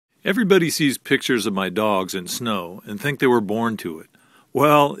Everybody sees pictures of my dogs in snow and think they were born to it.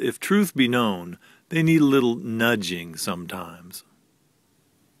 Well, if truth be known, they need a little nudging sometimes.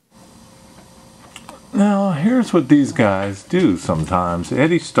 Now, here's what these guys do sometimes.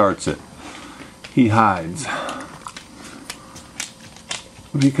 Eddie starts it. He hides.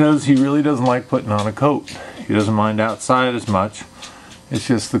 Because he really doesn't like putting on a coat. He doesn't mind outside as much. It's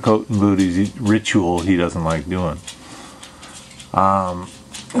just the coat and booties ritual he doesn't like doing.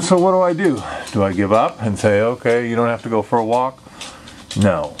 So what do? Do I give up and say, okay, you don't have to go for a walk?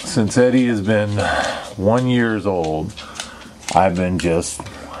 No. Since Eddie has been 1 year old, I've been just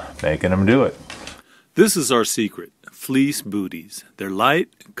making him do it. This is our secret, fleece booties. They're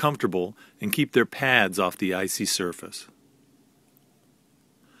light, comfortable, and keep their pads off the icy surface.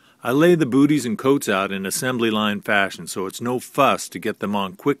 I lay the booties and coats out in assembly line fashion so it's no fuss to get them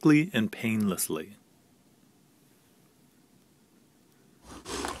on quickly and painlessly.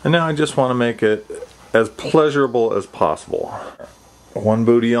 And now I just want to make it as pleasurable as possible. One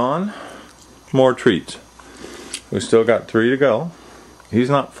booty on, more treats. We still got 3 to go. He's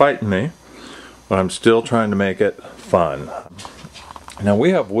not fighting me, but I'm still trying to make it fun. Now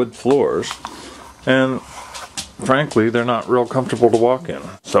we have wood floors, and frankly, they're not real comfortable to walk in.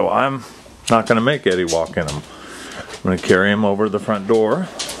 So I'm not going to make Eddie walk in them. I'm going to carry him over to the front door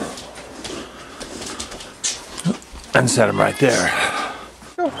and set him right there.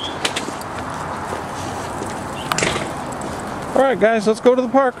 Alright guys, let's go to the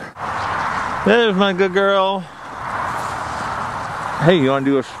park. There's my good girl. Hey, you want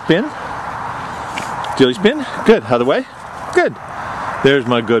to do a spin? Jilly spin? Good. Out of the way? Good. There's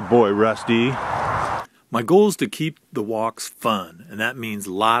my good boy, Rusty. My goal is to keep the walks fun, and that means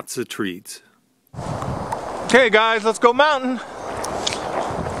lots of treats. Okay guys, let's go mountain.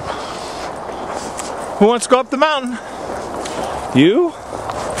 Who wants to go up the mountain? You?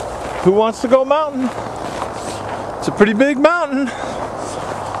 Who wants to go mountain? It's a pretty big mountain.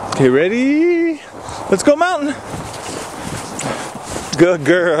 Okay, ready? Let's go mountain. Good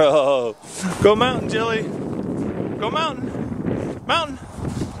girl. Go mountain, Jilly. Go mountain. Mountain.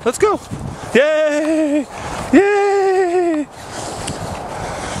 Let's go. Yay! Yay!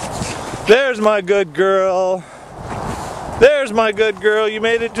 There's my good girl. There's my good girl. You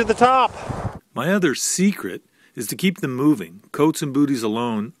made it to the top. My other secret is to keep them moving. Coats and booties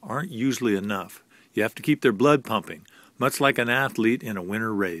alone aren't usually enough. You have to keep their blood pumping, much like an athlete in a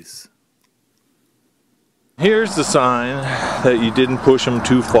winter race. Here's the sign that you didn't push them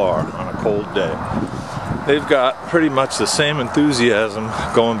too far on a cold day. They've got pretty much the same enthusiasm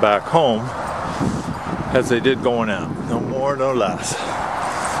going back home as they did going out. No more, no less.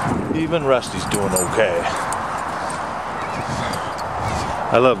 Even Rusty's doing okay.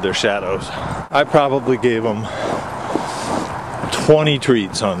 I love their shadows. I probably gave them 20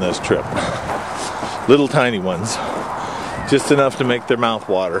 treats on this trip. Little tiny ones. Just enough to make their mouth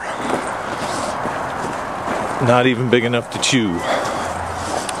water. Not even big enough to chew.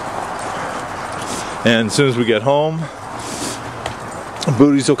 And as soon as we get home,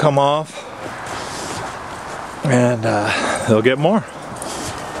 booties will come off and they'll get more.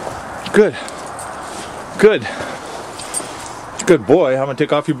 Good. Good. Good boy. I'm gonna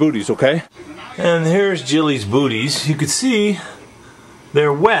take off your booties, okay? And here's Jilly's booties. You can see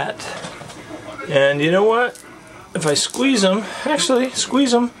they're wet. And you know what? If I squeeze them,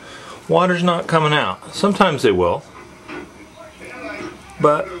 water's not coming out. Sometimes they will.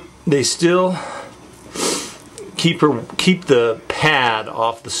 But they still keep the pad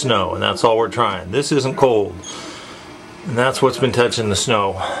off the snow, and that's all we're trying. This isn't cold. And that's what's been touching the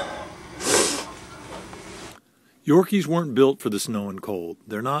snow. Yorkies weren't built for the snow and cold.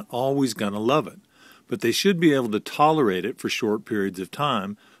 They're not always going to love it, but they should be able to tolerate it for short periods of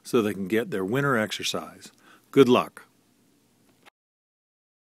time so they can get their winter exercise. Good luck.